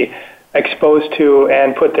can be exposed to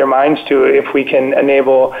and put their minds to if we can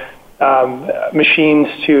enable machines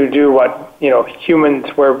to do what humans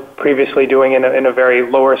were previously doing in a very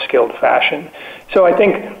lower skilled fashion. So I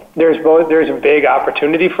think there's a big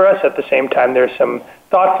opportunity for us. At the same time, there's some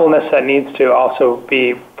thoughtfulness that needs to also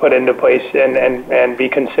be put into place and be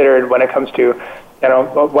considered when it comes to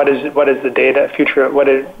what is the data future, what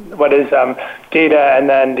is data, and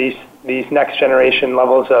then these next generation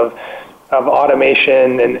levels of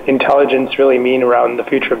automation and intelligence really mean around the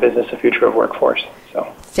future of business, the future of workforce. So.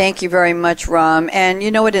 Thank you very much, Ram. And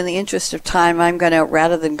you know what, in the interest of time, I'm going to,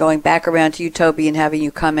 rather than going back around to you, Toby, and having you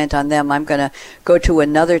comment on them, I'm going to go to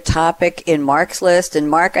another topic in Marc's list. And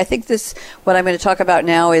Marc, I think what I'm going to talk about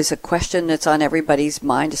now is a question that's on everybody's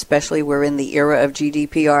mind, especially we're in the era of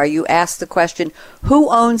GDPR. You asked the question, who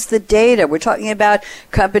owns the data? We're talking about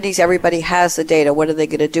companies, everybody has the data. What are they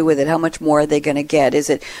going to do with it? How much more are they going to get?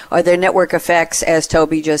 Are there network effects, as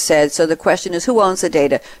Toby just said? So the question is, who owns the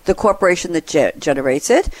data? The corporation that generates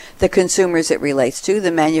it, the consumers it relates to,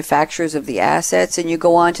 the manufacturers of the assets, and you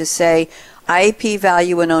go on to say IP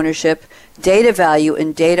value and ownership, data value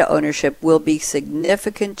and data ownership will be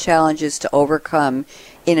significant challenges to overcome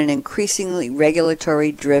in an increasingly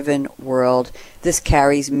regulatory-driven world. This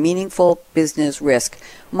carries meaningful business risk.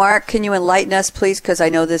 Marc, can you enlighten us, please? Because I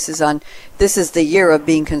know this is the year of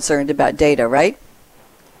being concerned about data, right?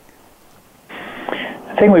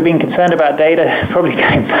 I think we've been concerned about data probably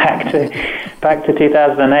going back to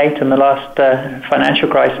 2008 and the last financial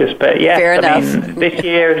crisis. But yes, fair enough. This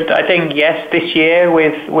year, I think this year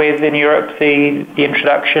with in Europe the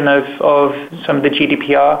introduction of some of the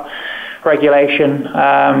GDPR regulation,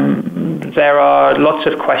 there are lots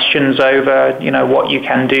of questions over what you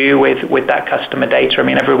can do with that customer data. I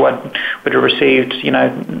mean, everyone would have received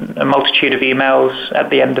a multitude of emails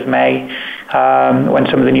at the end of May when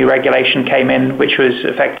some of the new regulation came in, which was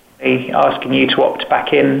effectively asking you to opt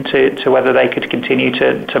back in to whether they could continue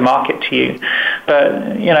to market to you.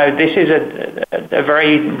 But this is a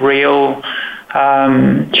very real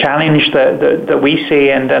challenge that we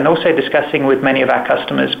see and also discussing with many of our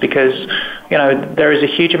customers, because there is a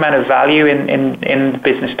huge amount of value in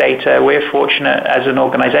business data. We're fortunate as an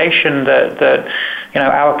organization that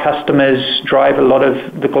our customers drive a lot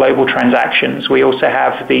of the global transactions. We also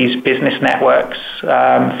have these business networks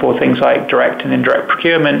for things like direct and indirect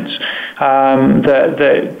procurement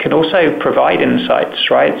that can also provide insights,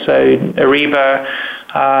 right? So Ariba,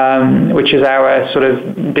 which is our sort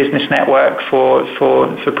of business network for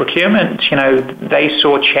procurement, they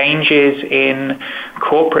saw changes in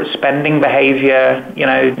corporate spending behavior,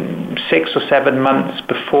 6 or 7 months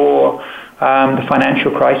before the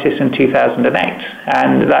financial crisis in 2008,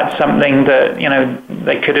 and that's something that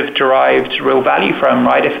they could have derived real value from,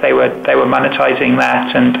 right? If they were monetizing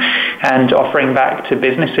that and offering back to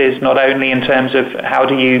businesses, not only in terms of how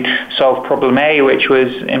do you solve problem A, which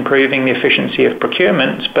was improving the efficiency of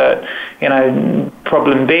procurement, but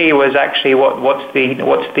problem B was actually what's the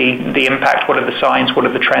impact? What are the signs? What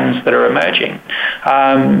are the trends that are emerging?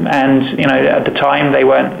 And at the time they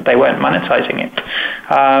weren't monetizing it.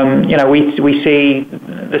 We see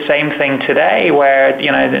the same thing today, where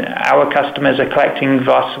our customers are collecting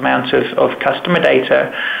vast amounts of customer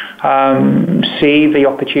data, see the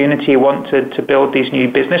opportunity, want to build these new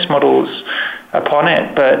business models upon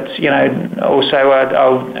it, but also are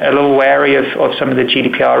a little wary of some of the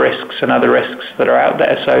GDPR risks and other risks that are out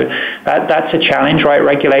there. So that's a challenge, right?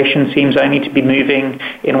 Regulation seems only to be moving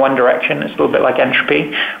in one direction. It's a little bit like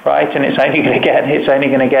entropy, right? And it's only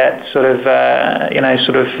going to get sort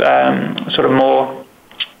of more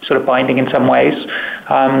sort of binding in some ways. So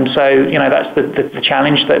that's the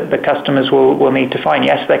challenge that the customers will need to find.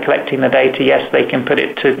 Yes, they're collecting the data. Yes, they can put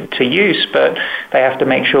it to use, but they have to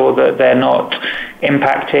make sure that they're not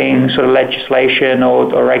impacting sort of legislation or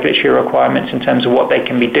regulatory requirements in terms of what they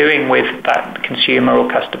can be doing with that consumer or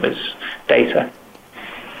customer's data.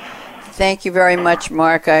 Thank you very much,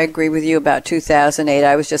 Marc. I agree with you about 2008.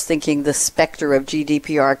 I was just thinking the specter of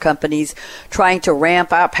GDPR companies trying to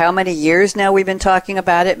ramp up. How many years now we've been talking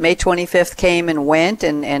about it? May 25th came and went,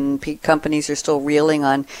 and companies are still reeling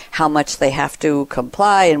on how much they have to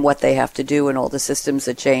comply and what they have to do and all the systems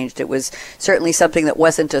that changed. It was certainly something that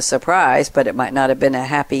wasn't a surprise, but it might not have been a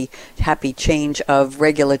happy change of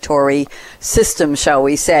regulatory system, shall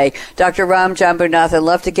we say. Dr. Ram Jambunathan, I'd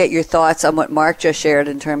love to get your thoughts on what Marc just shared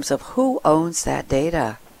in terms of who owns that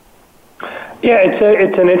data? Yeah,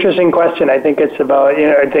 it's an interesting question. I think it's about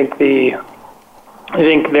I think there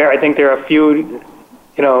are a few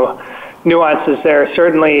nuances there.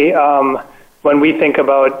 Certainly, when we think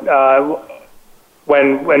about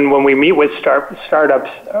when we meet with startups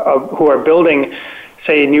who are building,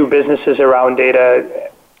 say, new businesses around data,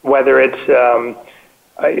 whether it's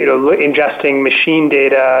ingesting machine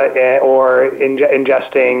data or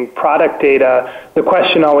ingesting product data, the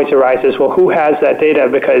question always arises, well, who has that data?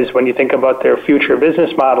 Because when you think about their future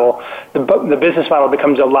business model, the business model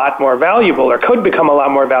becomes a lot more valuable, or could become a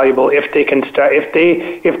lot more valuable if they can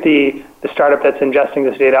if the startup that's ingesting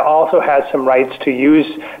this data also has some rights to use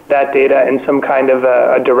that data in some kind of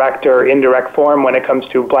a direct or indirect form when it comes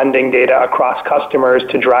to blending data across customers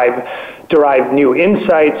to derive new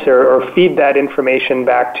insights or feed that information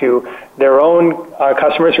back to their own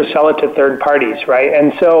customers or sell it to third parties, right?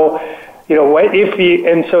 And so,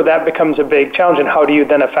 so that becomes a big challenge. And how do you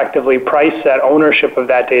then effectively price that ownership of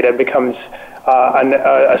that data becomes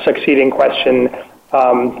a succeeding question.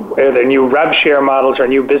 Are there new rev share models or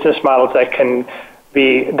new business models that can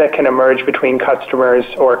emerge between customers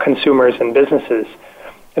or consumers and businesses?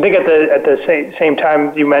 I think at the same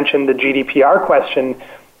time you mentioned the GDPR question.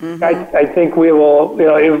 Mm-hmm. I think it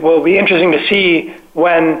will be interesting to see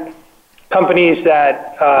when companies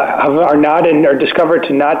that are not in or discovered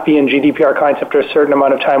to not be in GDPR compliance after a certain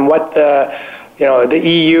amount of time, what the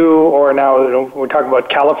EU, or now we're talking about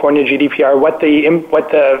California GDPR, what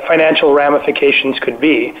the financial ramifications could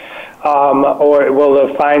be, or will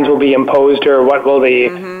the fines will be imposed, or what will the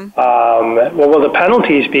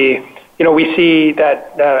penalties be? We see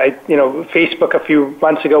that Facebook a few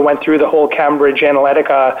months ago went through the whole Cambridge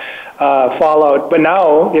Analytica fallout, but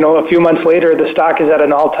now a few months later the stock is at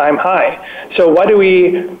an all-time high. So what do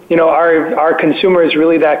we are consumers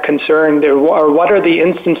really that concerned, or what are the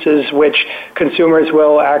instances which consumers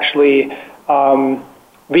will actually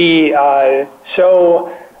be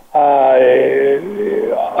so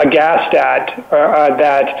aghast at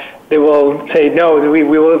that they will say, no,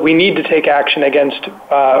 we need to take action against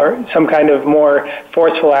some kind of more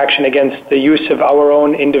forceful action against the use of our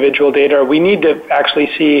own individual data. We need to actually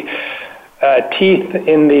see teeth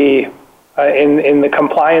in the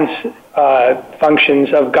compliance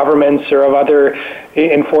functions of governments or of other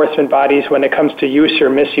enforcement bodies when it comes to use or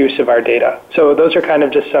misuse of our data. So those are kind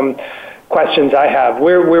of just some questions I have.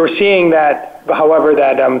 We're seeing that, however,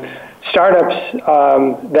 that startups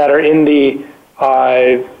that are in the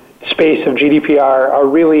space of GDPR are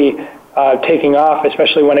really taking off,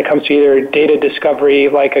 especially when it comes to either data discovery,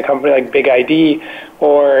 like a company like Big ID,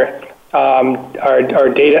 or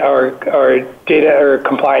data or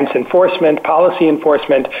compliance enforcement, policy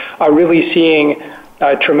enforcement, are really seeing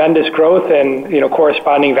tremendous growth and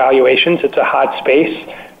corresponding valuations. It's a hot space.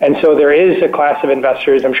 And so there is a class of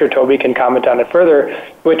investors, I'm sure Toby can comment on it further,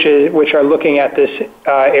 which are looking at this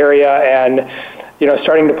area and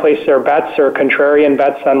starting to place their bets or contrarian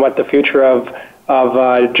bets on what the future of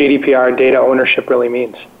GDPR data ownership really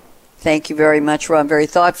means. Thank you very much, Ron. Very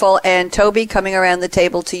thoughtful. And Toby, coming around the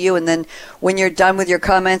table to you, and then when you're done with your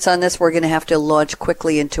comments on this, we're going to have to launch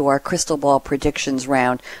quickly into our crystal ball predictions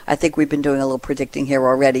round. I think we've been doing a little predicting here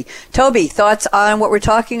already. Toby, thoughts on what we're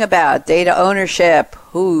talking about? Data ownership.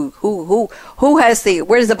 Who has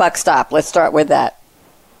where does the buck stop? Let's start with that.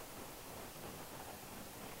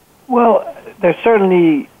 Well, there's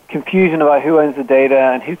certainly confusion about who owns the data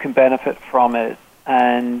and who can benefit from it,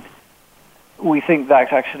 and we think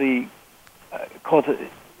that's actually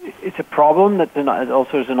it's a problem that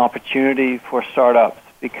also is an opportunity for startups,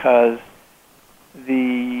 because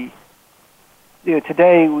today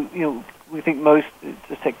we think most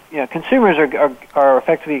consumers are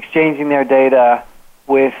effectively exchanging their data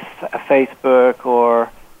with a Facebook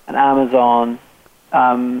or an Amazon,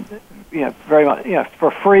 very much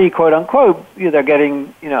for free, quote unquote. They're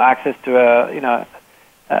getting access to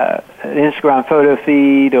an Instagram photo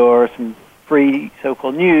feed or some free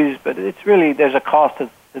so-called news, but it's really, there's a cost to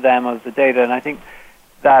them of the data. And I think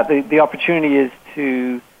that the opportunity is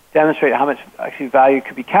to demonstrate how much actually value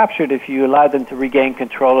could be captured if you allow them to regain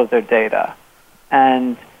control of their data.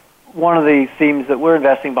 And one of the themes that we're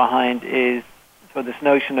investing behind is for this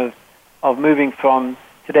notion of moving from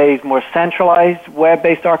today's more centralized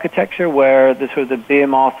web-based architecture, where the sort of the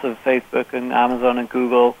behemoths of Facebook and Amazon and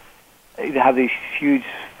Google, they have these huge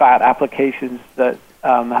fat applications that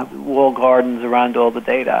have walled gardens around all the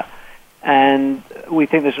data. And we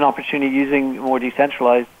think there's an opportunity using a more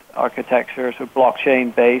decentralized architecture, so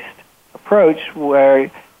blockchain-based approach, where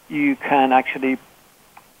you can actually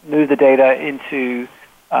move the data into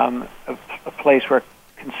a place where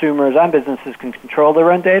consumers and businesses can control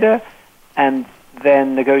their own data and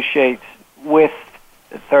then negotiate with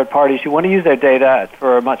third parties who want to use their data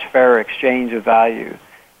for a much fairer exchange of value.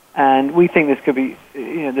 And we think this could be,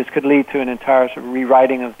 this could lead to an entire sort of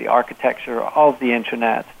rewriting of the architecture of the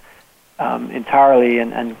internet, entirely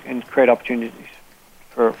and create opportunities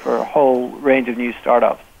for a whole range of new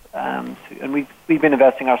startups. And we've been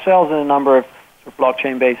investing ourselves in a number of sort of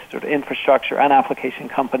blockchain-based sort of infrastructure and application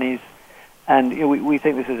companies, and we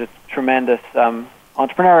think this is a tremendous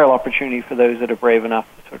entrepreneurial opportunity for those that are brave enough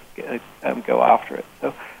to sort of go after it.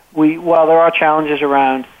 So while there are challenges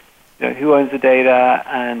around who owns the data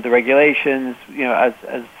and the regulations, as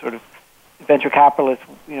sort of venture capitalists,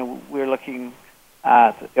 we're looking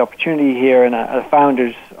at the opportunity here, and the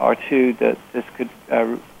founders are too, that this could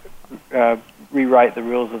rewrite the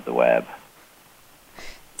rules of the web.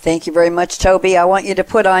 Thank you very much, Toby. I want you to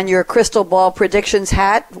put on your crystal ball predictions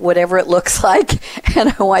hat, whatever it looks like,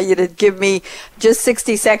 and I want you to give me just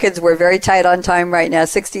 60 seconds. We're very tight on time right now.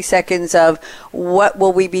 60 seconds of what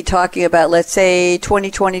will we be talking about, let's say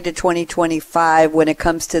 2020 to 2025, when it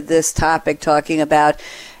comes to this topic, talking about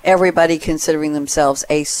everybody considering themselves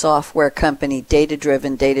a software company,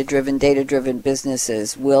 data-driven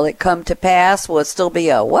businesses. Will it come to pass? Will it still be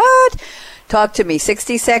a what? Talk to me.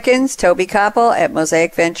 60 seconds. Toby Coppel at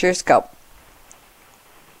Mosaic Ventures. Go.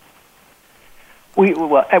 We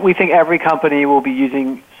think every company will be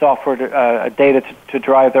using software, data to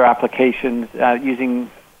drive their applications,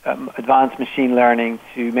 using advanced machine learning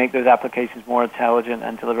to make those applications more intelligent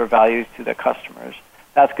and deliver value to their customers.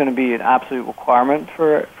 That's going to be an absolute requirement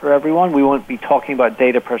for everyone. We won't be talking about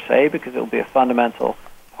data per se because it will be a fundamental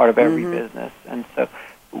part of every business. And so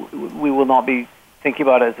we will not be thinking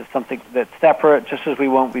about it as something that's separate, just as we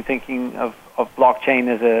won't be thinking of blockchain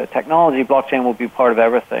as a technology. Blockchain will be part of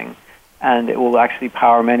everything, and it will actually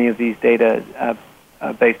power many of these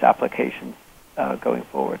data-based applications going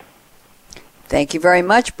forward. Thank you very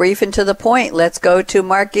much. Brief and to the point. Let's go to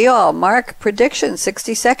Marc Geall. Marc, prediction,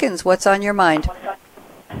 60 seconds. What's on your mind?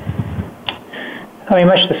 I mean,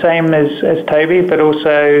 much the same as Toby, but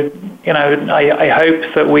also, I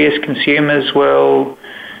hope that we as consumers will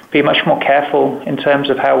be much more careful in terms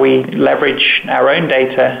of how we leverage our own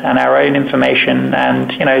data and our own information,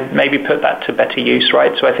 and maybe put that to better use,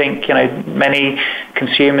 right? So I think many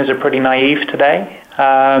consumers are pretty naive today.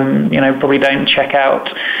 Probably don't check out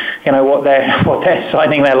what they're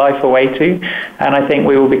signing their life away to, and I think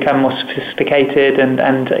we will become more sophisticated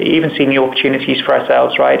and even see new opportunities for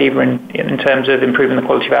ourselves, right? Either in terms of improving the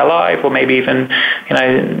quality of our life, or maybe even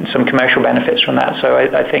some commercial benefits from that. So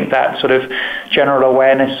I think that sort of general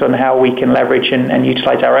awareness on how we can leverage and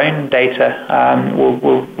utilize our own data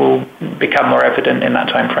will become more evident in that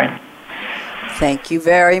time frame. Thank you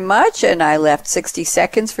very much. And I left 60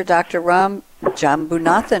 seconds for Dr. Ram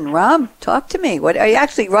Jambunathan. Ram, talk to me.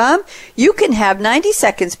 Ram, you can have 90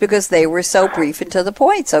 seconds because they were so brief and to the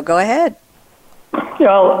point. So go ahead.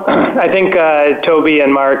 Well, I think Toby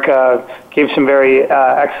and Marc gave some very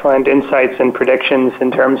excellent insights and predictions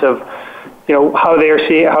in terms of how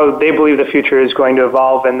they believe the future is going to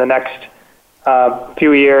evolve in the next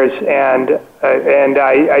few years, and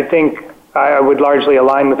I think I would largely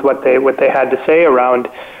align with what they had to say around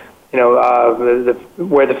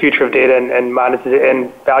where the future of data and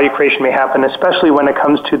value creation may happen, especially when it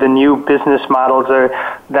comes to the new business models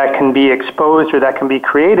that can be exposed or that can be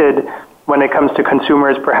created when it comes to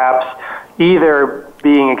consumers, perhaps either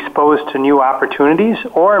being exposed to new opportunities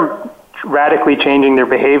or radically changing their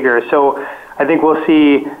behavior. So I think we'll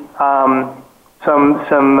see some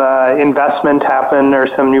investment happen, or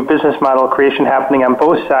some new business model creation happening on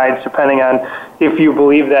both sides, depending on if you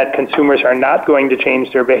believe that consumers are not going to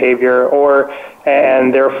change their behavior,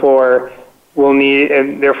 and therefore will need,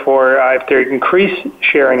 and therefore if they increase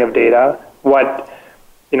sharing of data, what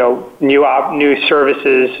new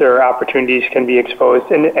services or opportunities can be exposed,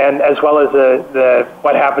 and as well as the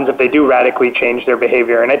what happens if they do radically change their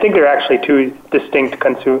behavior. And I think there are actually two distinct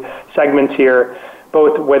segments here,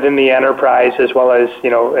 both within the enterprise as well as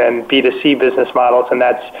and B2C business models, and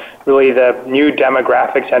that's really the new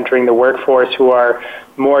demographics entering the workforce who are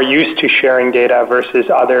more used to sharing data versus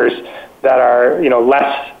others that are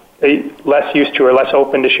less used to or less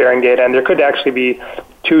open to sharing data. And there could actually be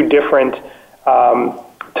two different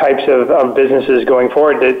types of businesses going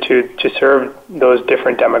forward to serve those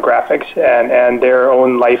different demographics and their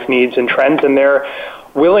own life needs and trends and their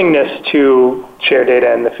willingness to share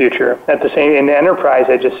data in the future. In the enterprise,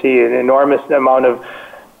 I just see an enormous amount of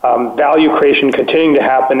value creation continuing to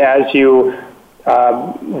happen as you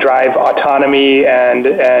drive autonomy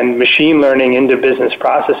and machine learning into business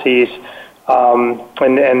processes.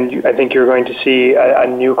 And I think you're going to see a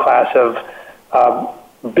new class of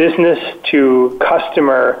business to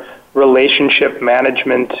customer relationship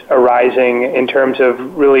management arising in terms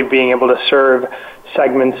of really being able to serve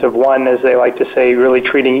segments of one, as they like to say, really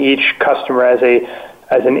treating each customer as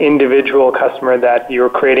as an individual customer that you're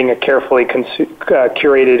creating a carefully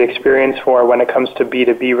curated experience for when it comes to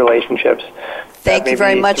B2B relationships. Thank you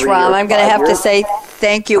very much, Ram. I'm going to have to say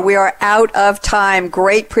thank you. We are out of time.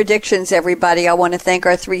 Great predictions, everybody. I want to thank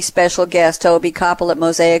our three special guests, Toby Coppel at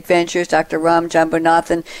Mosaic Ventures, Dr. Ram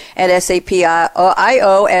Jambunathan at SAP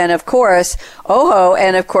IO, and of course, OHO,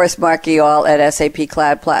 and of course, Marc Geall at SAP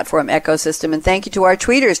Cloud Platform Ecosystem. And thank you to our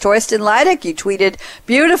tweeters. Torsten Leidig, you tweeted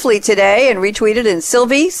beautifully today and retweeted. And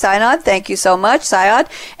Sylvie Synod, thank you so much, Syod.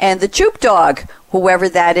 And the Choop Dog, whoever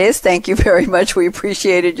that is, thank you very much. We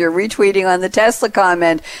appreciated your retweeting on the Tesla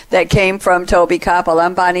comment that came from Toby Coppel.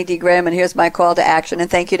 I'm Bonnie D. Graham, and here's my call to action. And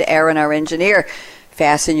thank you to Aaron, our engineer.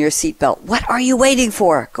 Fasten your seatbelt. What are you waiting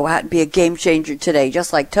for? Go out and be a game changer today,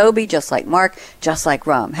 just like Toby, just like Mark, just like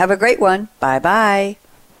Ram. Have a great one. Bye-bye.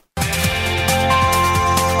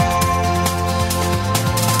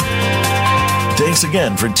 Thanks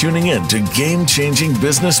again for tuning in to Game Changing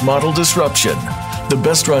Business Model Disruption. The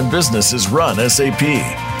best run businesses run SAP.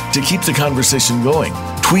 To keep the conversation going,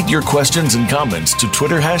 tweet your questions and comments to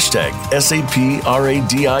Twitter hashtag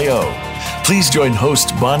 #SAPRADIO. Please join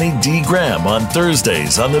host Bonnie D. Graham on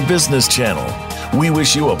Thursdays on the Business Channel. We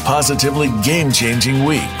wish you a positively game-changing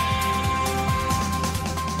week.